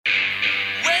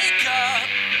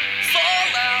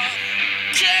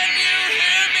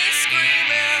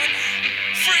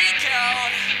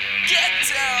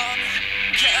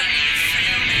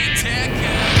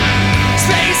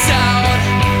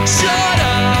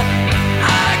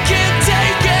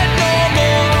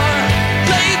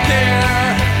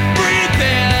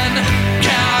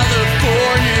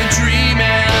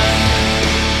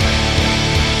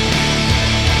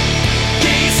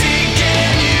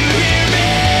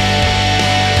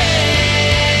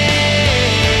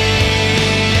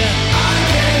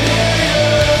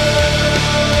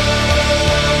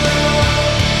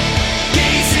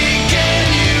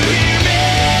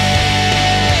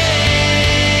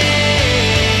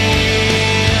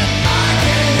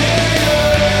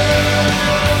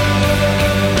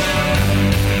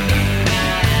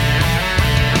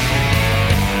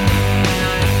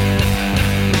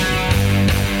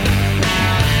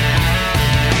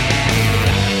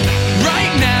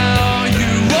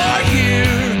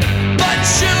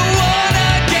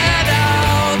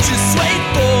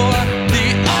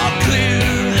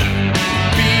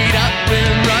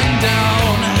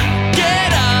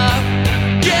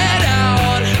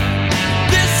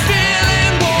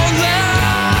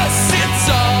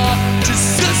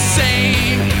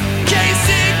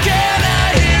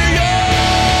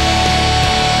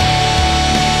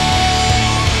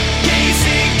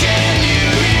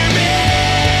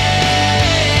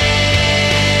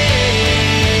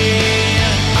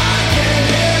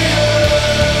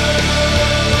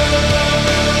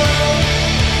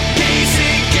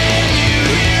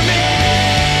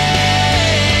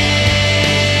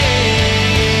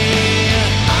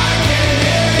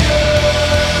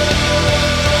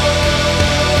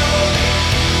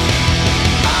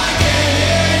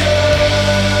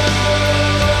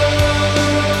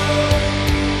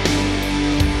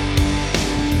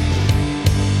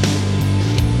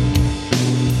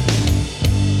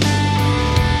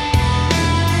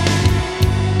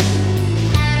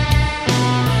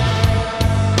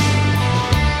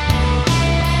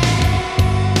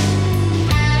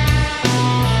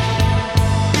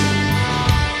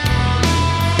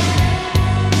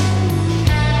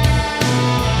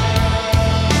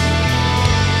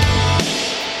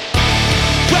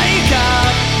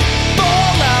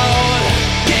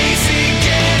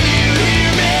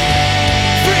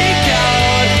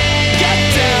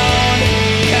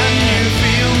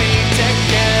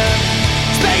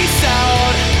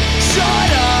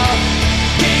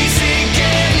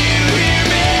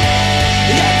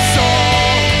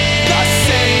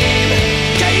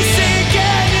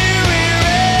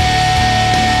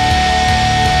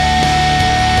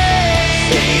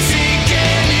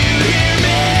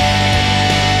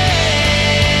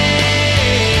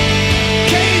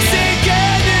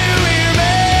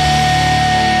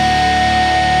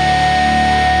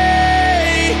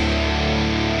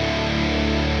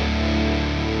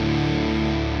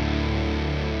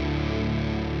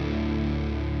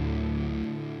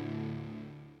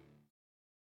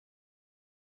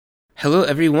Hello,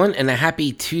 everyone, and a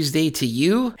happy Tuesday to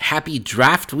you. Happy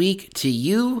draft week to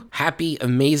you. Happy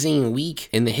amazing week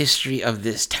in the history of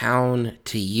this town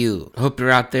to you. I hope you're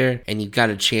out there and you've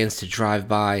got a chance to drive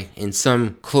by in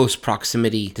some close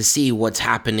proximity to see what's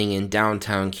happening in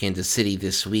downtown Kansas City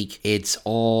this week. It's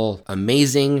all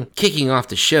amazing. Kicking off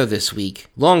the show this week,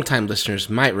 longtime listeners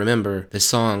might remember the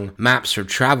song Maps for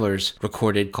Travelers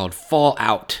recorded called Fall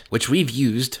Out, which we've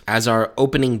used as our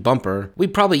opening bumper. We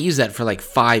probably used that for like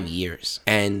 5 years.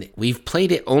 And we've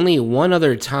played it only one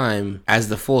other time as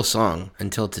the full song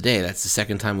until today. That's the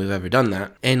second time we've ever done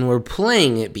that. And we're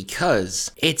playing it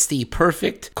because it's the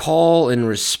perfect call and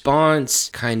response,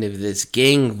 kind of this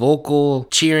gang vocal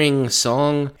cheering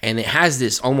song. And it has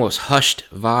this almost hushed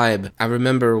vibe. I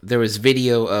remember there was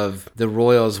video of the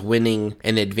Royals winning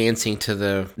and advancing to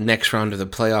the next round of the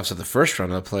playoffs, or the first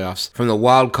round of the playoffs, from the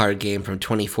wild card game from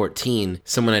 2014.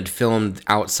 Someone had filmed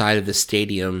outside of the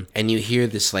stadium, and you hear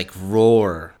this like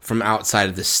roar from outside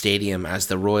of the stadium as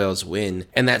the Royals win.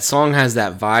 And that song has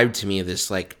that vibe to me of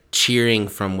this like cheering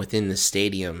from within the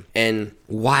stadium. And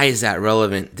why is that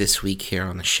relevant this week here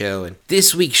on the show? And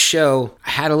this week's show, I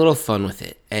had a little fun with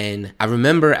it. And I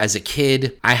remember as a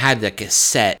kid, I had a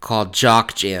cassette called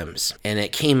Jock Jams, and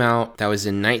it came out, that was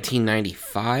in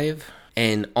 1995.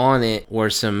 And on it were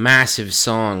some massive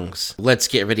songs. Let's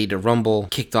Get Ready to Rumble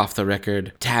kicked off the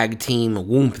record. Tag Team,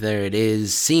 Whoomp, There It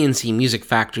Is. CNC Music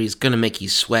Factory's Gonna Make You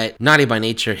Sweat. Naughty by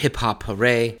Nature, Hip Hop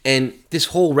Hooray. And this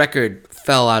whole record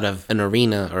fell out of an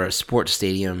arena or a sports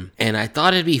stadium. And I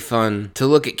thought it'd be fun to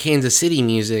look at Kansas City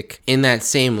music in that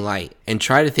same light and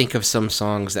try to think of some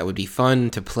songs that would be fun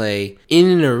to play in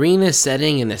an arena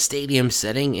setting, in a stadium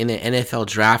setting, in an NFL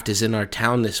draft is in our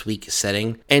town this week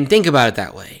setting. And think about it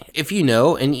that way. If you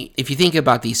know, and if you think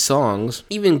about these songs,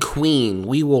 even Queen,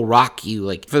 We Will Rock You,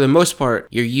 like for the most part,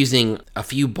 you're using a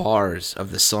few bars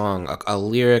of the song, a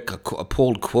lyric, a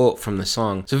pulled quote from the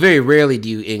song. So very rarely do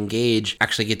you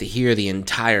actually get to hear the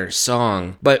entire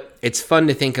song. But it's fun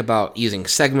to think about using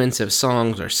segments of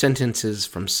songs or sentences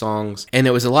from songs. And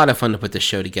it was a lot of fun to put the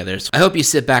show together. So I hope you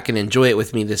sit back and enjoy it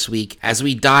with me this week as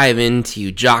we dive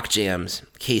into Jock Jams,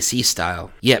 KC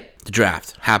style. Yep. The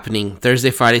draft happening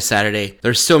Thursday, Friday, Saturday.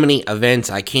 There's so many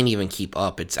events I can't even keep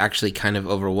up. It's actually kind of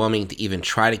overwhelming to even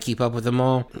try to keep up with them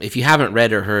all. If you haven't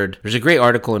read or heard, there's a great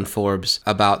article in Forbes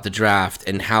about the draft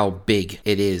and how big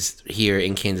it is here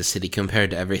in Kansas City compared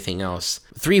to everything else.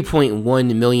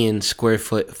 3.1 million square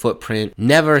foot footprint.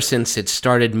 Never since it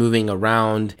started moving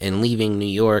around and leaving New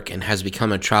York and has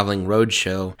become a traveling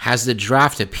roadshow has the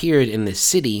draft appeared in the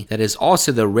city that is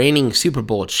also the reigning Super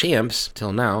Bowl champs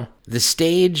till now. The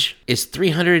stage is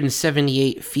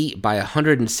 378 feet by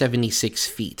 176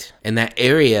 feet, and that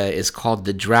area is called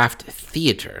the Draft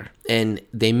Theater. And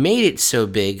they made it so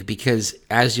big because,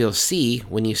 as you'll see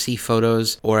when you see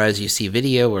photos or as you see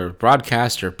video or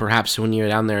broadcast, or perhaps when you're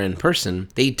down there in person,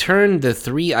 they turned the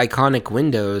 3 iconic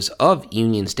windows of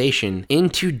Union Station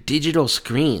into digital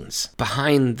screens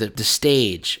behind the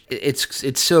stage.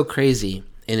 It's so crazy.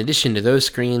 In addition to those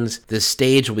screens, the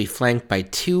stage will be flanked by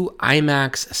 2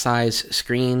 IMAX-size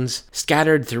screens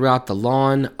scattered throughout the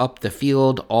lawn, up the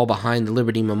field, all behind the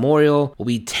Liberty Memorial. Will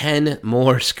be 10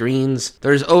 more screens.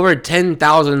 There's over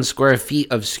 10,000 square feet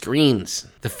of screens.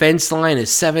 The fence line is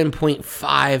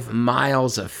 7.5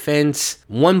 miles of fence,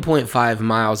 1.5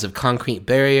 miles of concrete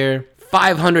barrier,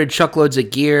 500 truckloads of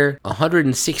gear,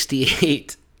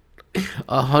 168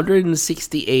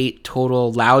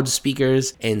 total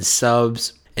loudspeakers and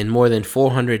subs, and more than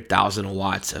 400,000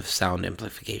 watts of sound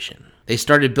amplification. They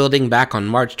started building back on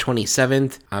March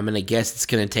 27th. I'm going to guess it's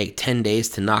going to take 10 days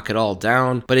to knock it all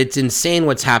down. But it's insane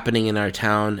what's happening in our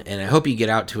town, and I hope you get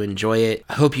out to enjoy it.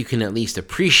 I hope you can at least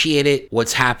appreciate it.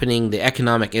 What's happening, the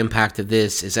economic impact of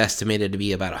this is estimated to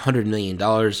be about $100 million.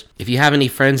 If you have any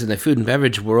friends in the food and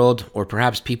beverage world, or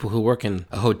perhaps people who work in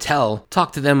a hotel,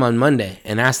 talk to them on Monday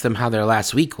and ask them how their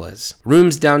last week was.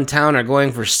 Rooms downtown are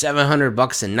going for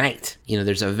 $700 a night. You know,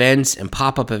 there's events and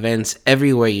pop-up events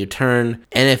everywhere you turn.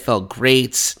 NFL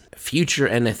greats, future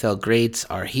NFL greats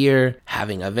are here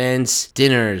having events,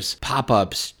 dinners,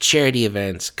 pop-ups, charity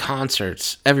events,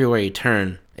 concerts, everywhere you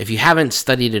turn. If you haven't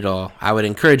studied it all, I would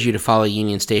encourage you to follow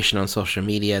Union Station on social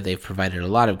media. They've provided a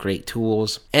lot of great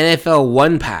tools. NFL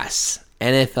One Pass.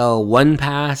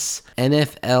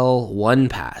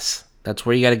 That's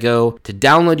where you got to go to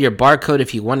download your barcode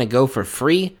if you want to go for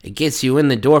free. It gets you in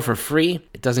the door for free.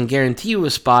 It doesn't guarantee you a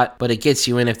spot, but it gets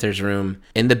you in if there's room.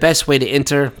 And the best way to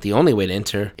enter, the only way to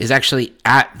enter, is actually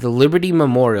at the Liberty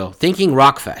Memorial. Thinking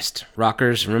Rockfest.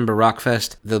 Rockers, remember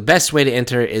Rockfest? The best way to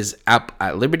enter is up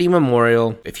at Liberty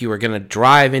Memorial. If you were going to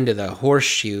drive into the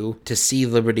horseshoe to see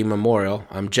Liberty Memorial,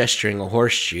 I'm gesturing a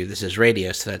horseshoe. This is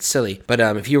radio, so that's silly. But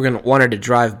if you were going to wanted to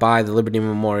drive by the Liberty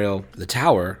Memorial, the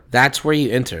tower, that's where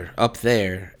you enter, up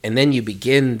there. And then you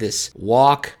begin this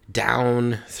walk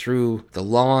down through the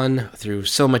lawn, through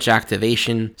so much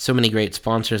activation, so many great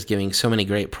sponsors giving so many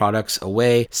great products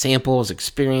away, samples,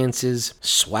 experiences,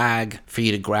 swag for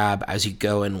you to grab as you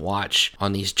go and watch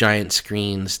on these giant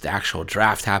screens the actual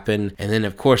draft happen. And then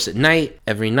of course at night,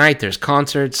 every night there's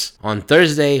concerts. On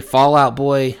Thursday, Fall Out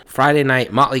Boy, Friday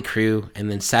night, Motley Crue, and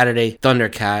then Saturday,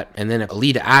 Thundercat, and then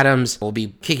Alita Adams will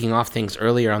be kicking off things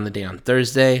earlier on the day on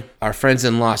Thursday. Our friends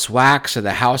in Lost Wax are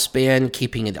the house band,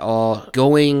 keeping it all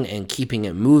going and keeping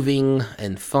it moving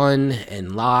and fun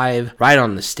and live right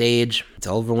on the stage. It's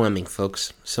overwhelming,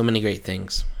 folks. So many great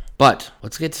things. But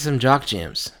let's get to some Jock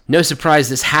Jams. No surprise,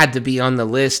 this had to be on the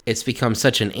list. It's become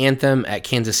such an anthem at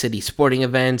Kansas City sporting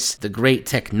events. The great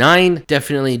Tech 9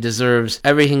 definitely deserves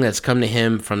everything that's come to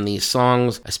him from these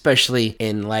songs, especially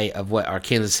in light of what our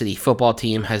Kansas City football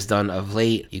team has done of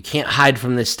late. You can't hide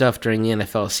from this stuff during the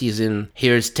NFL season.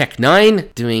 Here's Tech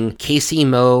 9 doing Casey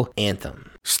Mo Anthem.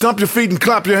 Stomp your feet and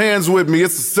clap your hands with me,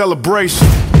 it's a celebration.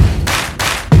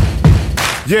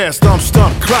 Yeah, stomp,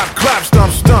 stomp, clap, clap,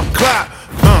 stomp, stomp, clap.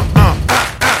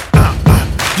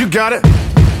 You got it.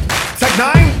 Tech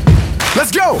 9,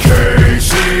 let's go.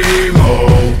 Casey Mo,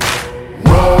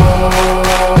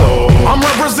 roll. I'm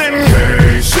representing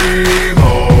Casey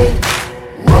Mo,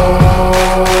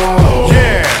 roll.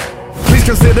 Yeah. Please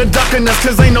consider ducking us,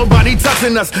 cause ain't nobody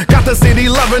touching us. Got the city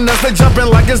loving us, they jumping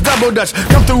like it's double dutch.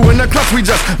 Come through in the clutch, we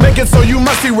just make it so you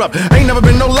must erupt. Ain't never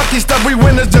been no lucky stuff, we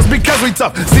winners just because we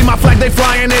tough. See my flag, they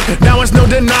flying it, now it's no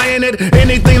denying it.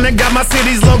 Anything that got my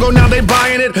city's logo, now they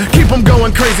buying it. Keep them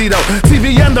going crazy though,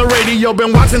 TV and the radio,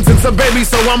 been watching since a baby,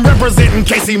 so I'm representing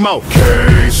Casey Mo.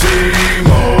 Casey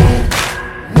Mo,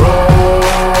 roll.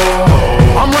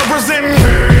 I'm representing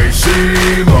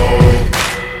Casey Mo,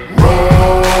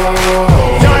 roll.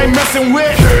 Messing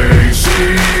with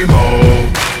Casey Mo,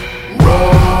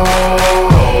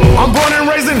 roll. I'm born and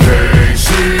raised in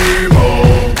Casey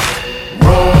Mo,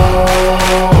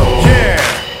 roll. Yeah,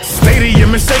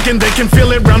 stadium is shaking, they can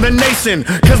feel it round the nation.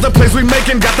 Cause the plays we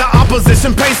making got the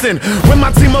opposition pacing. When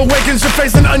my team awakens, you're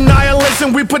facing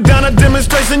annihilation. We put down a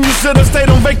demonstration, you should've stayed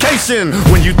on vacation.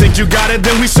 When you think you got it,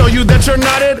 then we show you that you're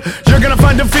not it. You're gonna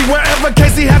find defeat wherever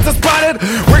Casey has to spot it.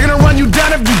 We're gonna run you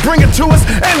down if you bring it to us,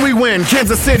 and we win.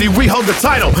 Kansas City, we hold the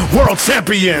title, world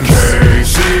champions.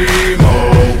 Casey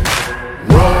Mo,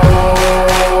 roll.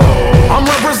 I'm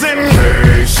representing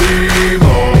Casey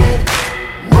Mo,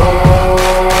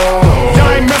 roll.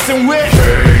 Y'all ain't messing with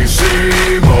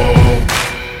Casey Mo,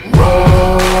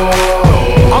 roll.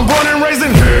 I'm born and raised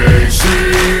in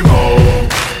Casey Mo,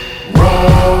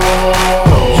 roll.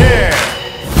 Yeah.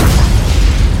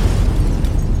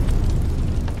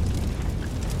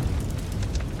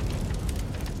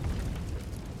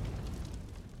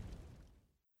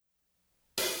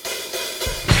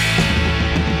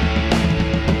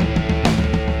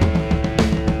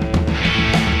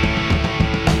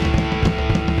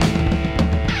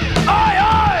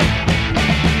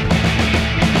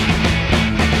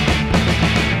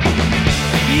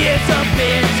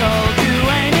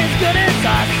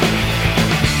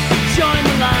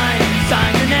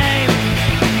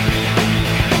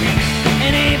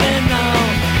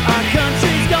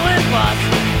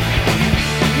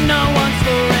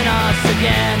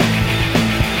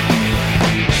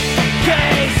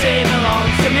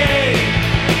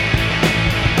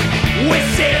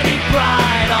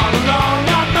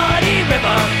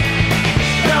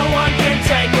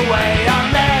 Take away our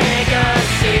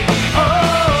legacy.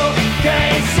 Oh,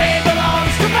 okay, save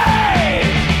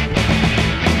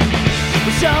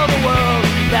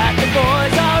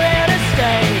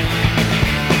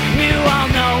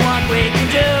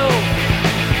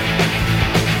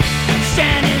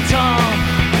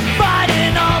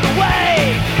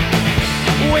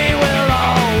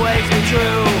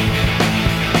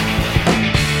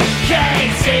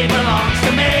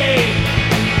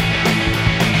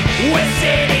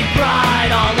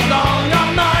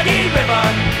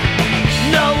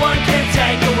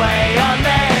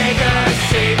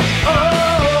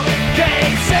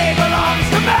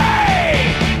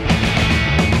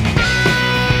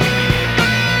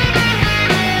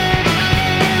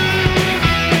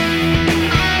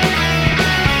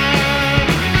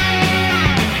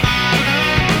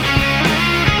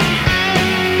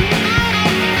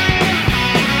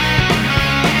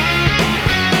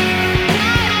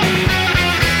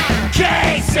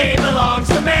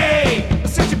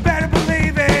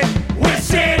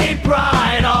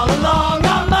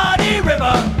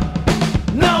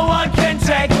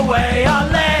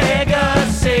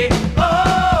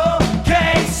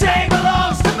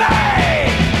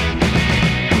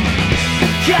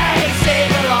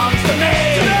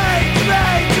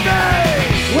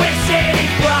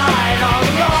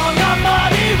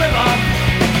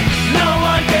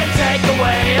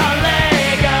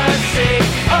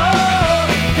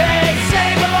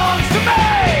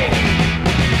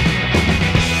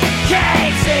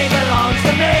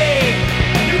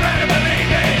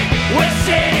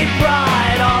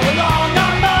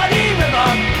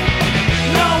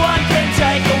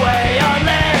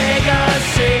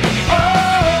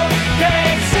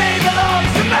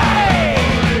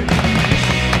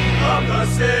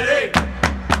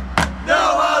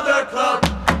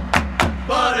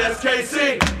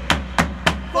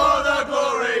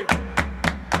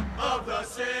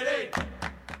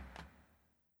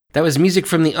That was music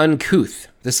from the Uncouth.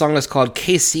 The song is called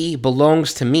KC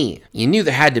Belongs to Me. You knew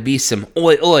there had to be some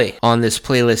oi oi on this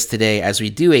playlist today as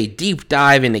we do a deep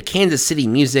dive into Kansas City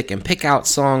music and pick out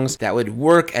songs that would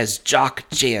work as jock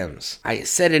jams. I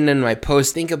said it in my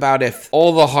post, think about if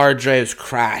all the hard drives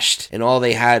crashed and all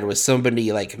they had was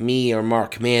somebody like me or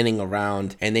Mark Manning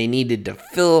around and they needed to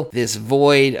fill this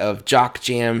void of jock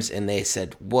jams and they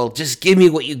said, well, just give me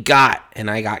what you got. And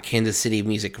I got Kansas City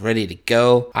music ready to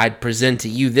go. I'd present to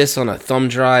you this on a thumb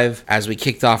drive as we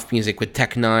kicked off music with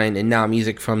Tech 9 and now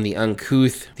music from the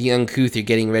Uncouth. The Uncouth are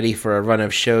getting ready for a run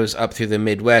of shows up through the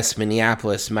Midwest,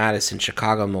 Minneapolis, Madison,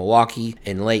 Chicago, Milwaukee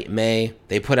in late May.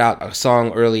 They put out a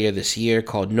song earlier this year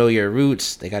called Know Your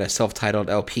Roots. They got a self-titled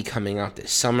LP coming out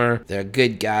this summer. They're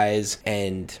good guys,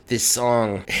 and this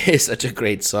song is such a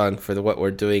great song for what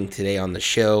we're doing today on the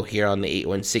show here on the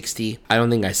 8160. I don't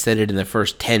think I said it in the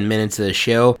first 10 minutes of the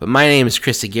show, but my name is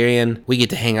Chris Agirian. We get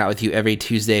to hang out with you every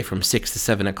Tuesday from 6 to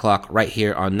 7 o'clock right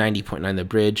here on 90.9 The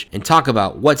Bridge and talk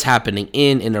about what's happening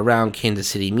in and around Kansas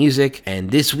City music.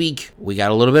 And this week, we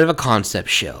got a little bit of a concept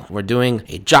show. We're doing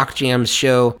a Jock Jams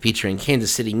show featuring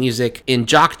Kansas City music. In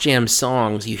Jock Jam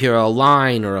songs, you hear a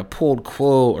line or a pulled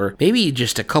quote or maybe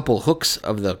just a couple hooks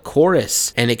of the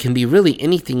chorus, and it can be really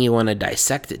anything you want to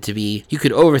dissect it to be. You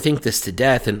could overthink this to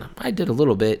death, and I did a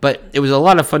little bit, but it was a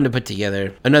lot of fun to put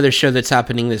together. Another show that's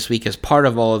happening this week as part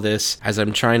of all of this, as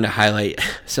I'm trying to highlight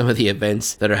some of the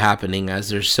events that are happening as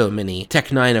there's so many.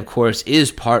 Tech 9, of course,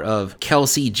 is part of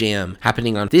Kelsey Jam,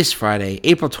 happening on this Friday,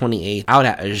 April 28th, out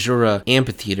at Azura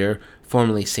Amphitheater,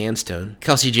 formerly Sandstone.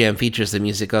 Kelsey Jam features the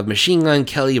music of Machine Gun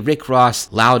Kelly, Rick Ross,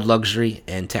 Loud Luxury,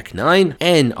 and Tech 9.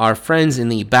 And our friends in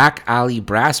the Back Alley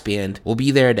Brass Band will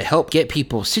be there to help get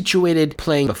people situated,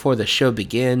 playing before the show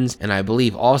begins, and I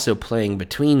believe also playing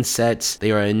between sets.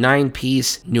 They are a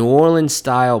 9-piece New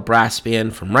Orleans-style brass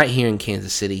band from right here in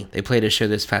Kansas City. They played a show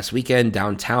this past weekend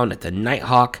downtown at the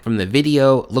Nighthawk. From the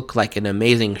video, looked like an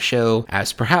amazing show,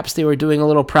 as perhaps they were doing a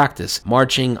little practice,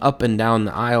 marching up and down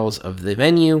the aisles of the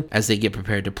venue as they get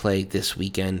prepared to play this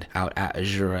weekend out at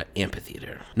Azura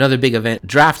Amphitheater. Another big event,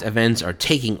 draft events are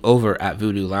taking over at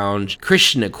Voodoo Lounge.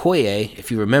 Christian Okoye,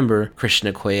 if you remember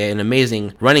Christian Okoye, an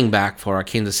amazing running back for our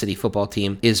Kansas City football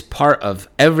team, is part of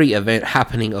every event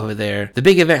happening over there. The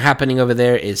big event happening over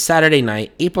there is Saturday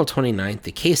night, April 29th,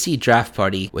 the KC Draft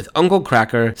Party with Uncle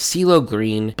Cracker, CeeLo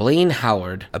Green, Blaine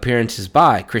Howard, appearances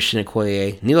by Christian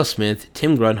Okoye, Neil Smith,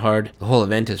 Tim Grunhard. The whole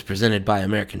event is presented by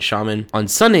American Shaman. On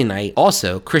Sunday night,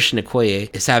 also, Christian Okoye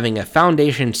is having a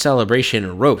foundation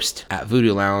celebration roast at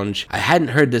Voodoo Lounge. I hadn't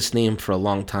heard this name for a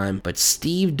long time, but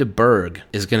Steve DeBerg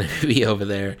is going to be over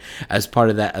there as part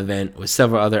of that event with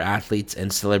several other athletes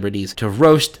and celebrities to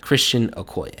roast Christian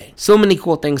Okoye. So many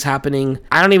cool things happening.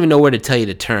 I don't even know where to tell you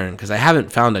to turn because I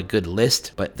haven't found a good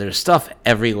list, but there's stuff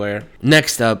everywhere.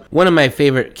 Next up, one of my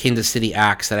favorite Kansas City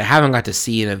acts that I haven't got to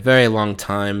see in a very long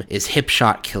time is Hip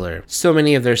Shot Killer. So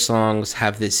many of their songs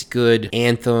have this good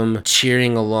anthem,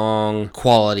 cheering along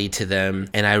quality to them,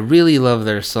 and I really love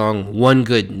their song One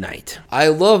Good Night. I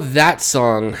love that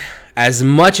song as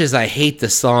much as I hate the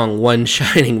song One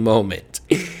Shining Moment.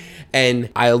 And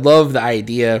I love the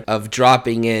idea of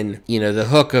dropping in, the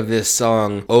hook of this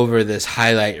song over this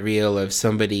highlight reel of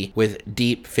somebody with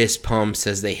deep fist pumps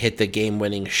as they hit the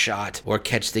game-winning shot or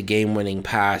catch the game-winning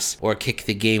pass or kick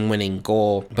the game-winning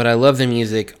goal. But I love the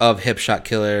music of Hip Shot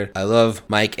Killer. I love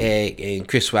Mike A and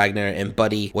Chris Wagner and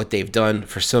Buddy, what they've done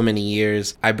for so many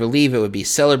years. I believe it would be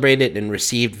celebrated and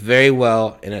received very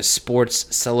well in a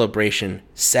sports celebration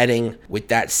setting. With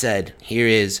that said, here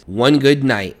is One Good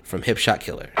Night from Hip Shot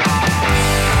Killer.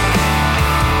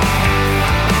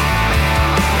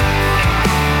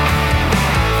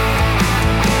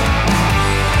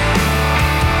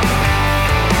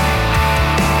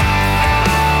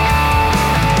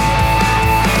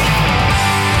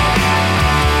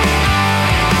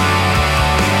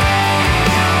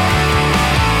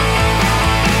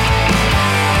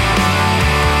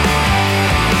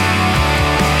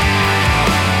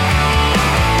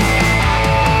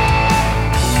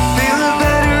 Feel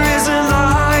better is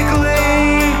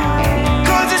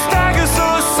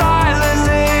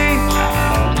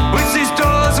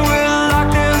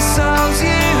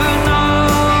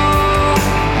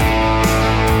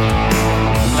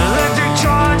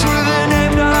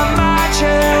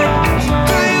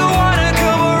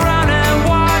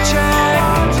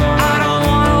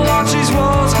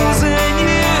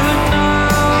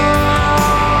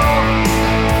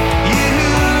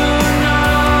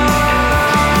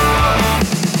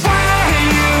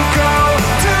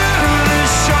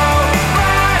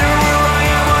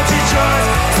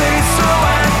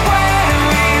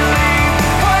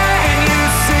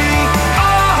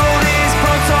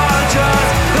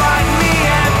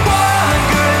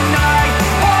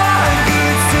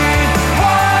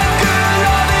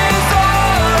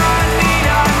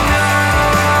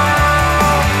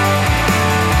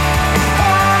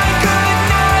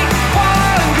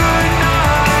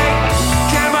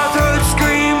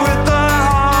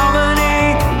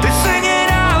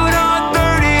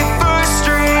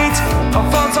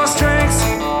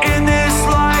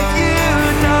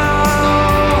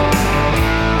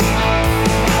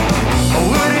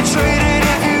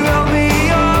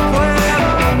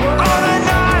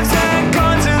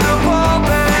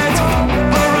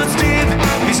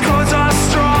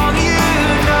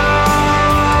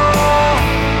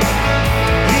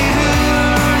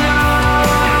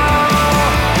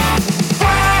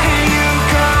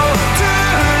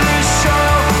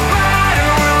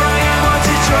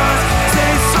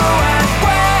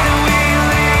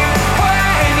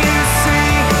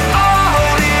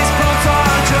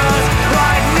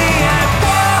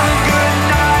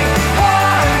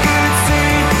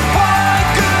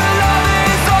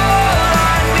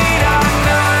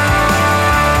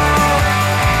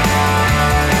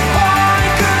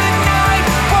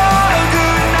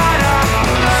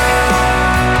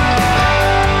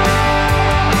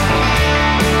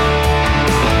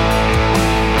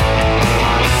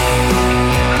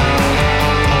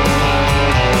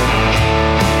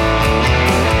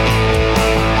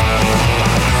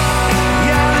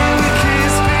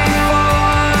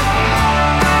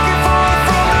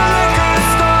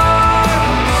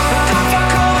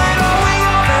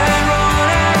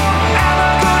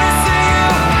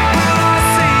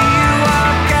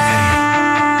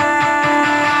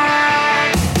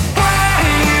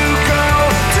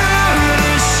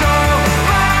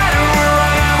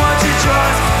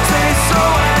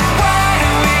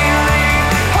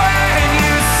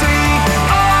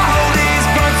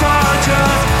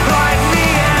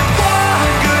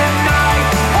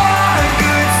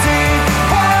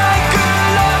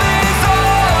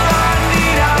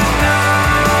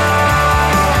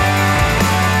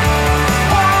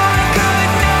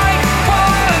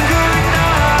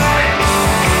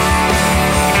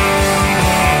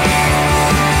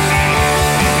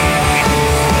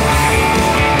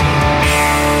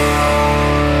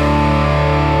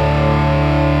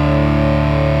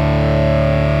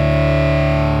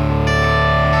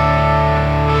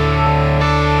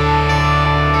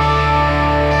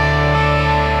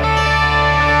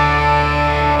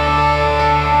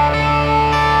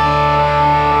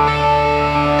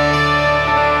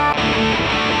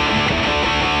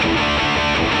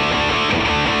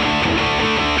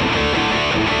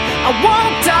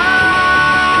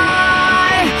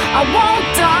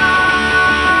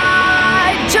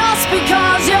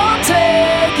because you're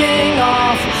taking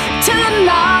off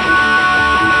tonight.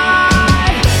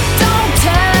 Don't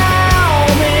tell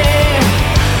me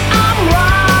I'm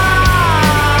right.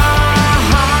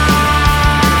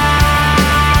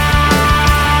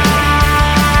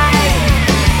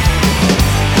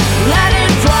 Let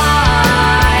it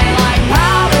fly like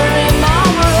powder in the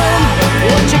room.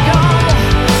 Would you go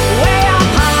way up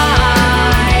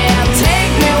high and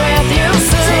take me with you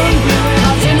soon?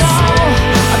 'Cause you know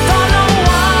I don't know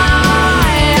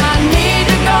why I need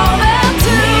to go there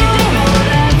too.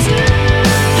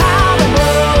 Powder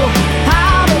blue,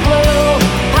 powder blue,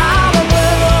 powder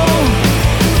blue.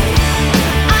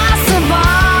 I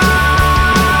survive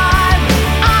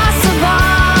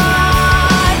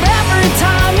every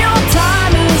time your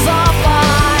time is up.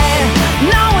 I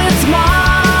know it's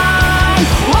mine.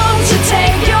 Won't you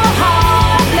take your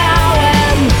heart now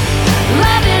and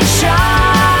let it shine?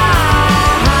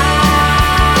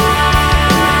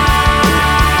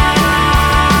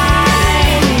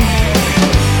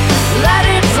 Let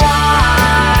it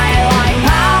fly like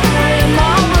powder in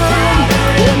the room.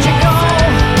 Would you go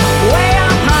way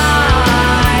up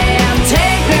high and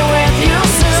take me with you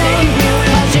soon?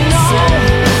 'Cause you know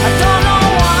I don't know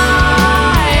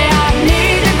why I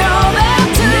need to go there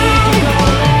too.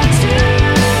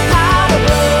 Powder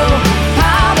blue,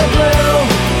 powder blue,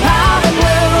 powder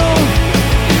blue.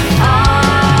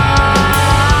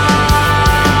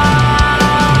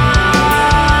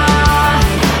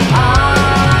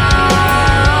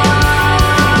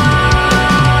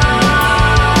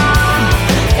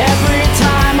 Every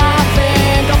time I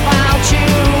think about you,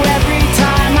 every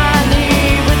time I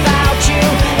leave without you,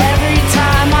 every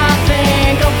time I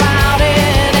think about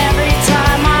it, every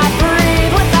time I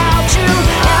breathe without you,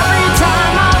 every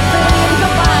time I think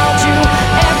about you,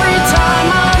 every time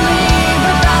I leave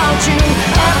without you,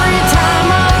 every time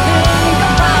I think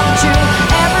about you,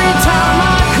 every time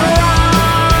I cry.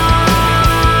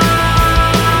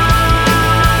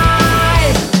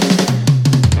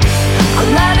 I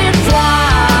let it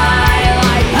fly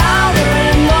like powder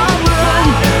in the room.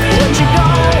 Would you go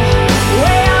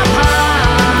way up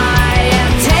high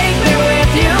and take me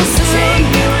with you soon?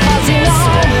 'Cause you know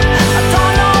I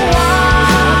don't know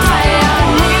why I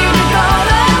need to go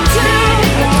there too.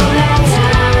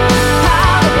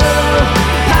 Powder blue,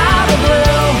 powder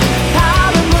blue,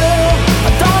 powder blue.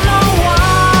 I don't know why.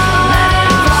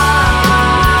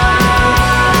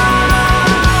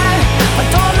 I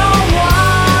don't know why.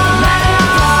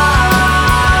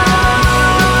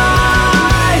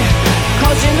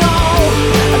 'Cause you know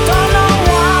I don't know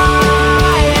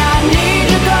why I need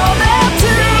to go there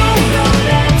too.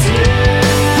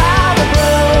 Powder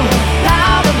blue,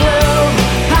 powder blue,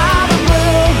 powder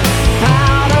blue,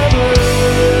 powder blue.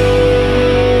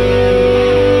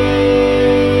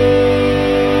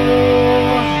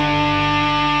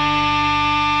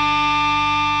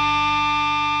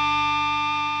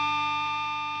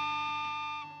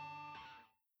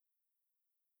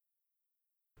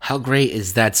 How great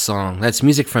is that song? That's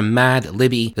music from Mad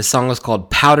Libby. The song is called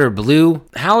Powder Blue.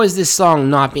 How is this song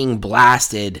not being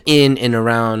blasted in and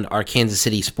around our Kansas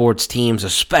City sports teams,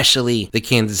 especially the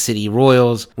Kansas City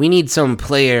Royals? We need some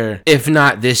player, if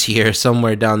not this year,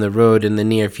 somewhere down the road in the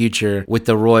near future with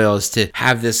the Royals to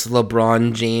have this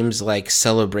LeBron James-like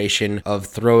celebration of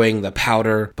throwing the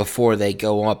powder before they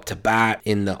go up to bat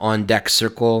in the on-deck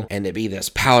circle, and it be this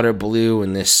powder blue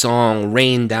and this song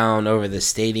rain down over the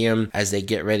stadium as they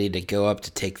get ready to go up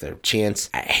to take their chance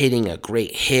at hitting a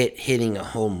great hit, hitting a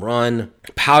home run.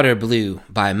 Powder Blue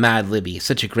by Mad Libby,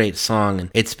 such a great song, and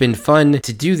it's been fun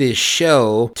to do this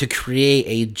show to create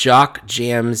a Jock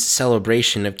Jams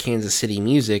celebration of Kansas City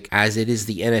music as it is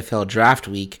the NFL draft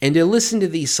week, and to listen to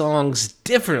these songs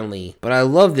differently. But I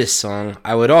love this song.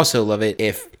 I would also love it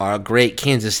if our great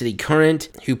Kansas City Current,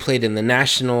 who played in the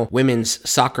National Women's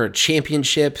Soccer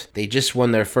Championship, they just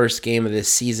won their first game of this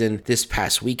season this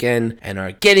past weekend and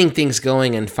are getting things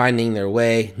going and finding their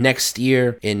way. Next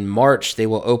year in March, they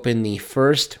will open the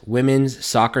first women's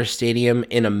soccer stadium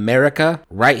in America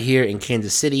right here in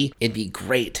Kansas City. It'd be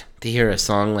great to hear a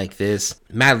song like this.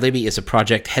 Mad Libby is a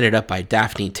project headed up by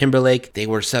Daphne Timberlake. They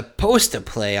were supposed to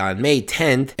play on May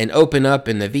 10th and open up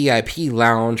in the VIP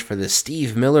lounge for the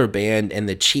Steve Miller Band and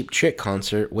the Cheap Trick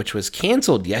concert, which was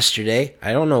canceled yesterday.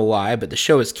 I don't know why, but the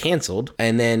show is canceled.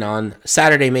 And then on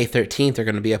Saturday, May 13th, they're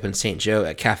going to be up in St. Joe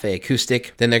at Cafe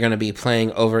Acoustic. Then they're going to be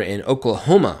playing over in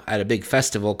Oklahoma at a big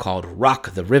festival called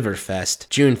Rock the River Fest,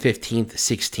 June 15th,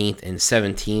 16th, and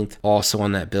 17th. Also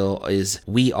on that bill is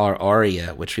We Are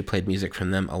Aria, which we played music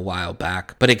from them a while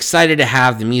back. But excited to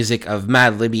have the music of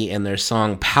Mad Libby and their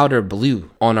song Powder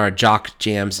Blue on our Jock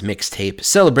Jams mixtape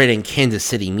celebrating Kansas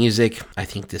City music. I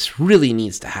think this really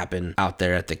needs to happen out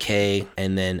there at the K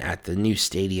and then at the new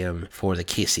stadium for the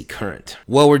KC Current.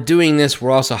 While we're doing this,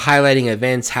 we're also highlighting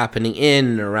events happening in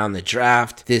and around the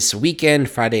draft. This weekend,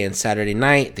 Friday and Saturday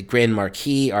night, the Grand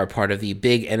Marquis are part of the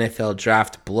big NFL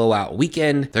draft blowout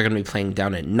weekend. They're going to be playing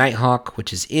down at Nighthawk,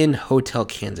 which is in Hotel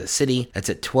Kansas City. That's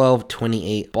at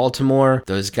 1228 Baltimore.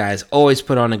 Those guys always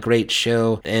put on a great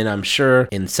show, and I'm sure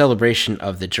in celebration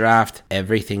of the draft,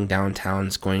 everything downtown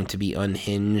is going to be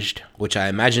unhinged, which I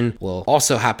imagine will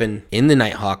also happen in the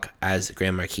Nighthawk as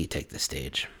Grand Marquis take the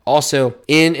stage. Also,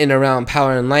 in and around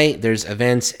Power and Light, there's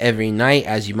events every night,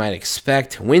 as you might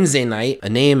expect. Wednesday night, a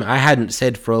name I hadn't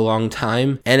said for a long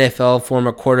time, NFL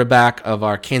former quarterback of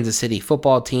our Kansas City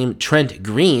football team, Trent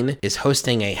Green, is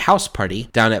hosting a house party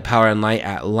down at Power and Light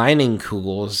at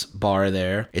Leinenkugel's bar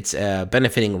there. It's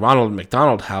benefiting Ronald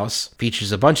McDonald House,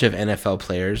 features a bunch of NFL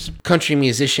players. Country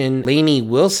musician Lainey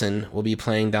Wilson will be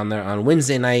playing down there on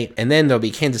Wednesday night, and then there'll be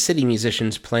Kansas City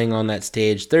musicians playing on that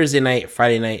stage Thursday night,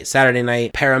 Friday night, Saturday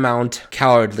night. Paramount,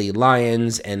 Cowardly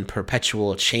Lions, and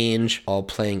Perpetual Change, all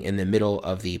playing in the middle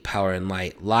of the Power and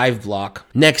Light live block.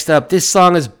 Next up, this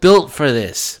song is built for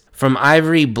this. From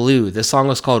Ivory Blue, the song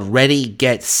was called Ready,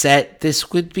 Get, Set.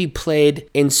 This would be played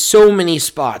in so many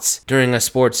spots during a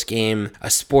sports game,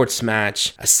 a sports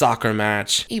match, a soccer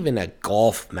match, even a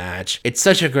golf match. It's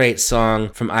such a great song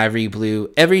from Ivory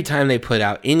Blue. Every time they put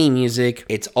out any music,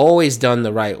 it's always done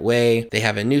the right way. They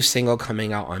have a new single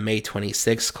coming out on May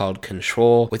 26th called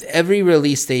Control. With every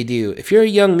release they do, if you're a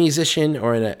young musician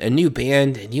or in a new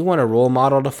band and you want a role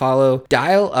model to follow,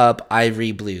 dial up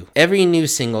Ivory Blue. Every new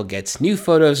single gets new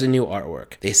photos and new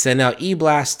artwork. They send out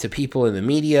e-blasts to people in the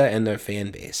media and their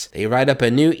fan base. They write up a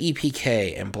new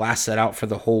EPK and blast that out for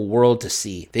the whole world to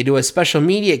see. They do a special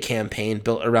media campaign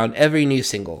built around every new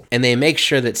single, and they make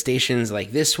sure that stations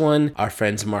like this one, our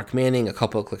friends Mark Manning a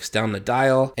couple of clicks down the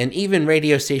dial, and even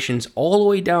radio stations all the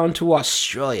way down to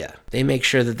Australia, they make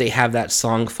sure that they have that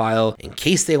song file in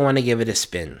case they want to give it a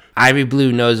spin. Ivory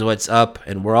Blue knows what's up,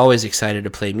 and we're always excited to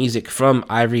play music from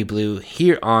Ivory Blue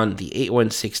here on the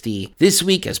 8160. This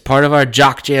week, as part of our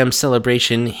Jock Jam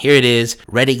celebration, here it is,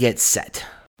 Ready, Get, Set.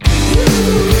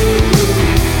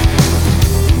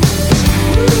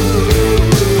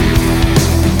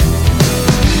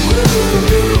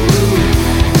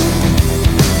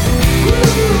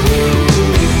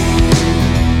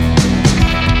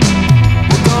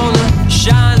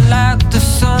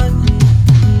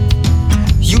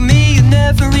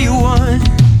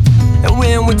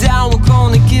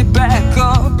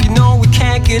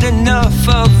 Get enough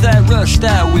of that rush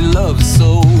that we love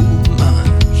so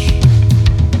much.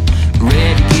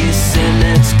 Ready, get set,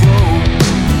 let's go.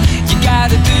 You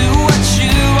gotta do what you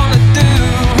wanna do.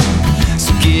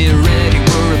 So get ready,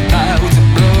 we're about to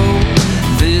blow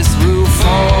this roof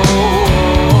off.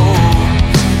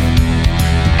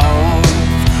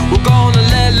 We're gonna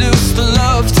let loose the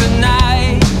love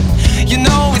tonight. You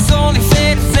know it's only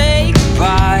fair to say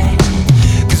goodbye,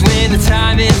 'cause when the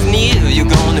time is near,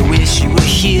 you're gonna wish you were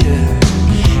here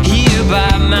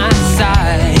by my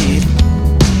side,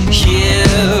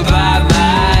 here by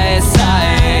my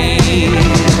side.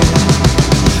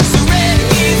 So ready,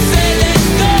 get set, let's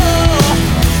go.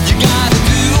 You gotta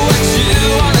do what you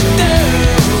wanna do.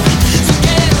 So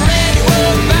get ready,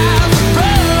 we're about to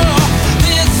blow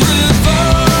this roof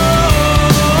off.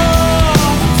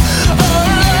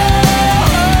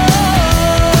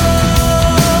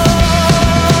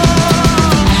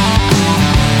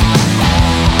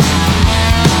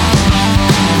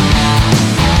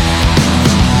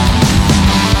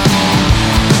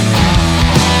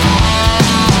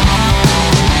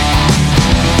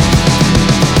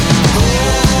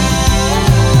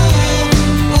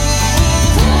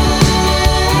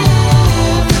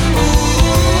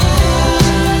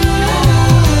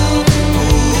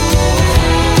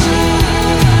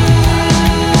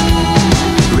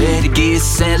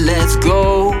 Let's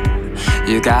go.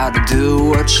 You gotta do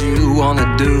what you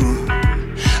wanna do.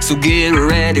 So get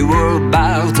ready, we're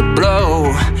about to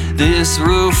blow this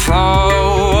roof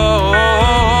off.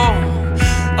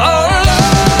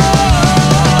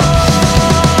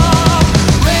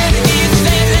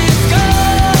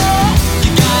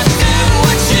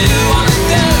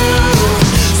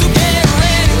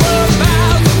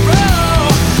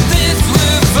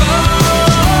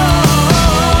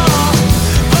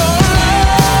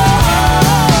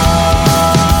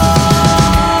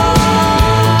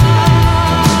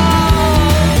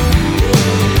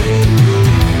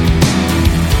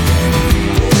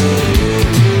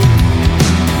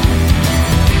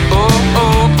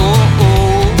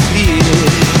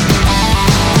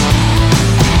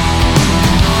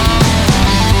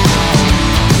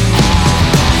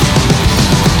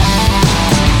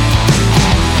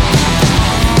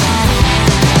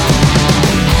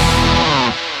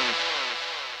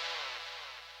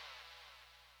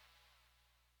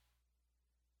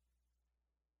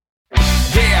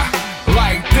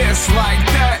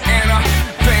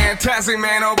 fantastic,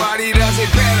 man, nobody does it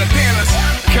better than us.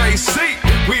 KC,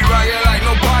 we rock it like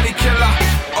nobody killer.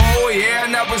 Oh yeah,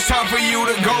 now it's time for you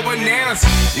to go bananas.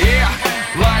 Yeah,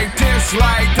 like this,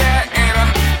 like that, and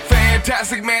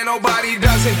fantastic, man, nobody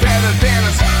does it better than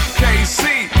us.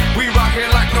 KC, we rock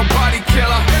it like nobody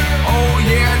killer. Oh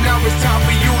yeah, now it's time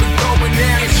for you to go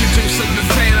bananas. Introducing the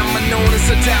phantom, I know it's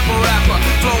a dapper rapper.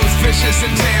 Flow is vicious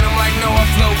and tandem like Noah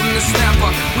floating the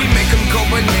snapper. We make them go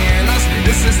bananas,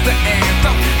 this is the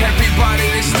anthem. Everybody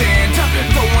they stand up,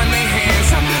 throwing their hands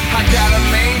up. I got a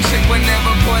main chick but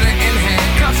never put her in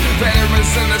handcuffs.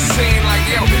 Veterans in the scene like,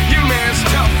 yo, your man's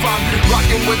tough. I'm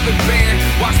rocking with the band,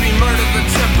 watch me murder the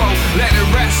tempo. Let it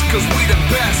rest, cause we the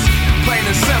best, plain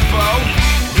and simple.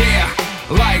 Yeah,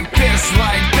 like this,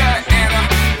 like that, and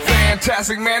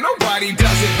fantastic, man, nobody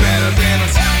does it better than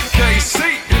us. KC,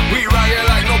 we rock it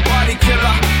like nobody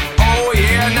killer. Oh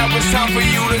yeah, now it's time for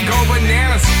you to go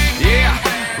bananas. Yeah,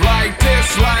 like this,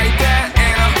 like that,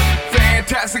 and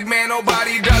fantastic, man,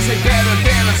 nobody does it better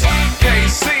than us.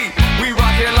 KC, we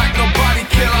rock it like nobody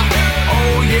killer.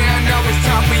 Oh yeah, now it's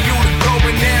time for you to go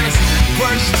bananas.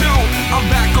 Verse 2, I'm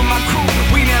back on my crew.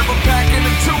 We never pack in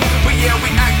the two, but yeah, we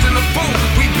actin' a fool.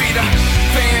 We be the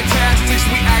fantastics,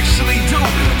 we actually do.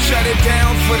 Shut it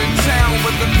down for the town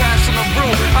with the passion of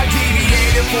brew. I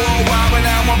deviated for a while, but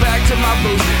now I'm back to my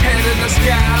roots. Head in the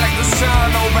sky like the sun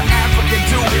over Africa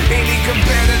do. Any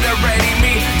competitor ready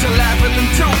me to laugh at them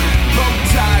too. Bow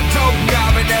tie, dope guy,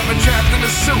 but never trapped in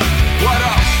a suit. What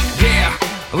up? Yeah,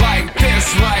 like this,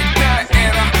 like that,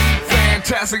 and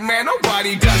fantastic, man,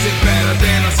 nobody does it better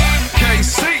than us.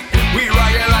 KC, we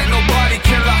rock it like nobody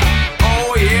killer.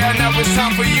 Oh yeah, now it's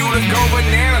time for you to go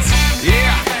bananas.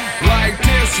 Yeah, like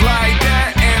this, like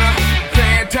that, and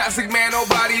fantastic, man,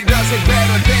 nobody does it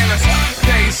better than us.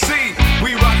 KC,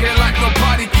 we rock it like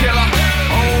nobody killer.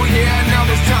 Oh yeah, now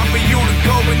it's time for you to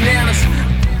go bananas.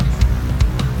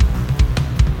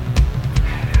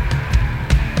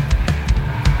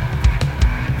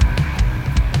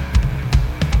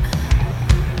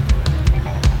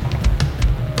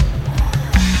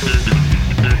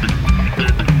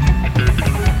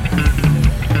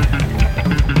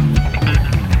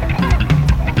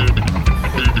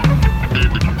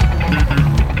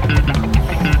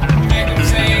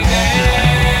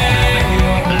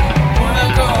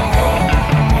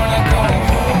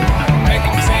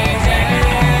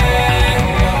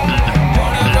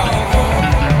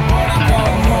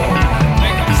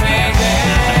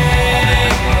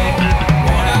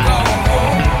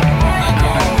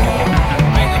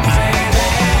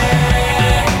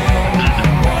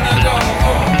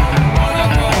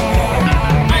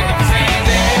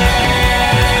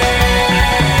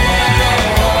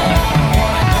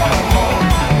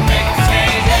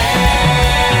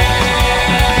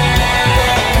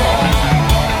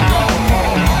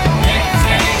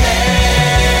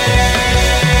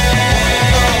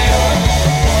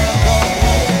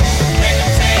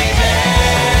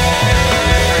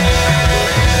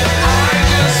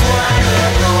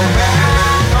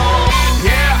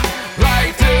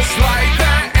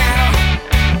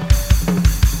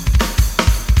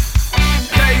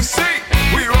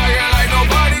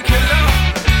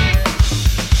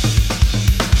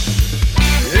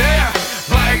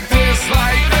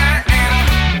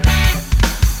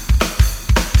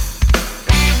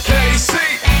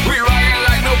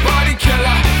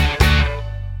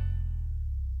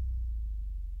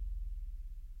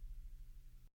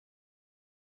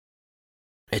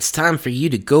 It's time for you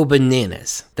to go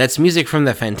bananas. That's music from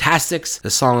the Fantastics. The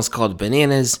song is called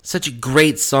Bananas. Such a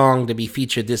great song to be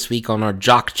featured this week on our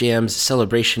Jock Jams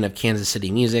celebration of Kansas City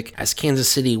music, as Kansas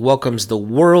City welcomes the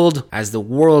world, as the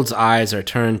world's eyes are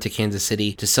turned to Kansas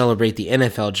City to celebrate the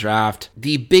NFL draft.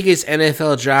 The biggest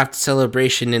NFL draft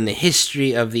celebration in the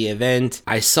history of the event.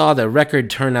 I saw the record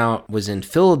turnout was in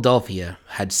Philadelphia.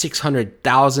 Had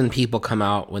 600,000 people come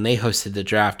out when they hosted the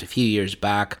draft a few years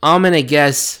back. I'm gonna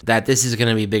guess that this is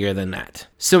gonna be bigger than that.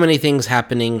 So many things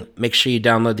happening. Make sure you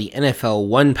download the NFL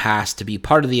One Pass to be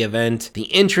part of the event.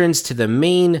 The entrance to the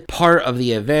main part of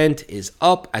the event is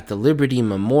up at the Liberty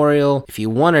Memorial. If you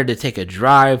wanted to take a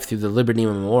drive through the Liberty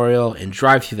Memorial and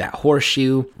drive through that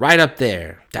horseshoe, right up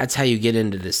there. That's how you get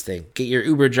into this thing. Get your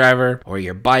Uber driver or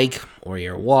your bike or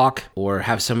your walk, or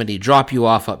have somebody drop you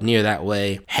off up near that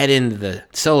way. Head into the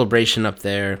celebration up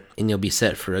there and you'll be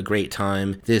set for a great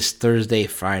time this Thursday,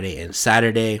 Friday, and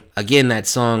Saturday. Again, that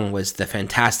song was the Fantastic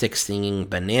Fantastics singing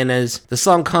Bananas. The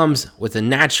song comes with a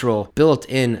natural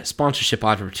built-in sponsorship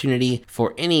opportunity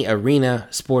for any arena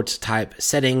sports type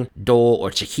setting. Dole or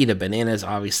Chiquita Bananas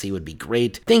obviously would be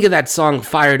great. Think of that song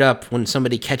fired up when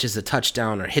somebody catches a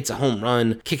touchdown or hits a home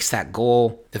run, kicks that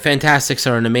goal. The Fantastics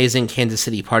are an amazing Kansas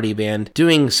City party band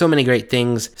doing so many great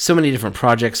things, so many different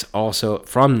projects also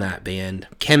from that band.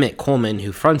 Kemet Coleman,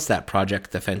 who fronts that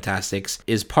project, the Fantastics,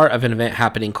 is part of an event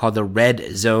happening called the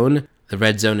Red Zone. The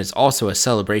Red Zone is also a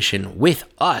celebration with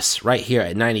us right here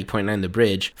at 90.9 The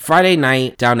Bridge. Friday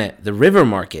night down at the River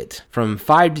Market from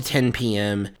 5 to 10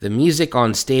 p.m. The music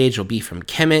on stage will be from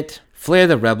Kemet, Flair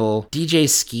the Rebel, DJ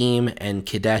Scheme, and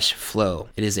Kadesh Flow.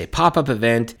 It is a pop-up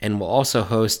event and will also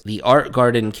host the Art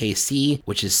Garden KC,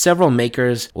 which is several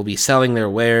makers will be selling their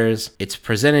wares. It's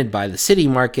presented by the City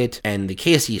Market and the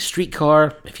KC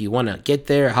Streetcar. If you want to get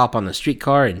there, hop on the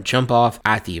streetcar and jump off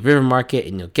at the River Market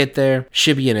and you'll get there.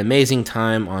 Should be an amazing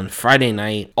time on Friday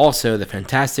night. Also, the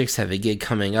Fantastics have a gig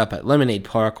coming up at Lemonade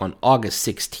Park on August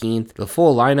 16th. The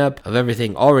full lineup of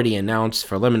everything already announced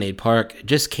for Lemonade Park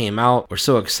just came out. We're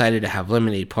so excited to have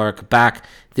Lemonade Park back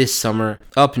this summer.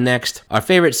 Up next, our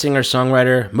favorite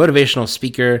singer-songwriter, motivational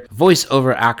speaker,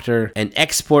 voiceover actor, and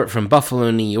export from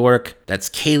Buffalo, New York. That's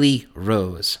Kaylee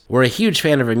Rose. We're a huge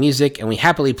fan of her music, and we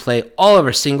happily play all of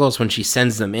her singles when she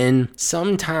sends them in.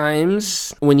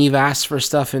 Sometimes, when you've asked for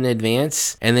stuff in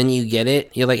advance, and then you get it,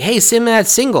 you're like, hey, send me that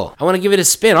single. I want to give it a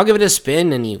spin. I'll give it a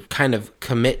spin, and you kind of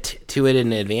commit to it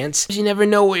in advance. You never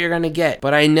know what you're going to get.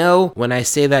 But I know when I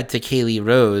say that to Kaylee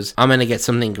Rose, I'm going to get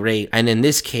something great. And in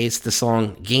this case, the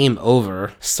song Game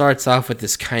Over starts off with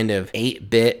this kind of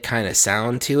 8-bit kind of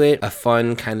sound to it, a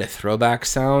fun kind of throwback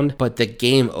sound, but the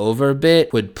Game Over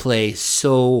bit would play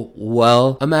so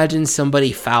well. Imagine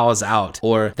somebody fouls out,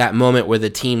 or that moment where the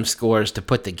team scores to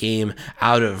put the game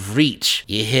out of reach.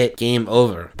 You hit Game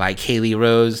Over by Kaylee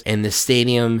Rose in the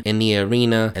stadium, in the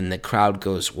arena, and the crowd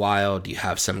goes wild. You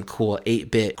have some cool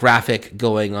 8-bit graphic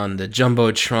going on the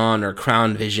Jumbotron or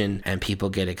Crown Vision, and people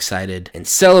get excited and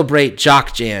celebrate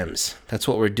Jock Jams. That's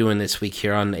what we're doing this week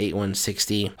here on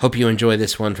 8160. Hope you enjoy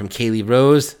this one from Kaylee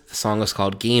Rose. The song is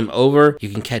called Game Over. You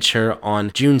can catch her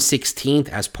on June 16th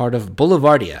as part of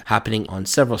Boulevardia, happening on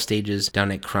several stages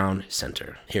down at Crown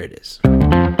Center. Here it is.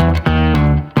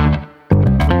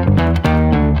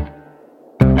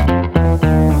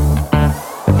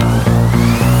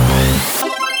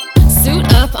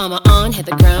 Suit up, armor on, hit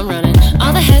the ground running.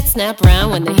 All the heads snap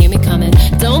round when they hear me coming.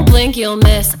 Don't blink, you'll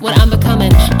miss what I'm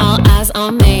becoming. All eyes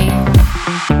on me.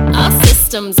 All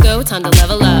systems go, time to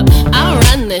level up. I'll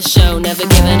run this show, never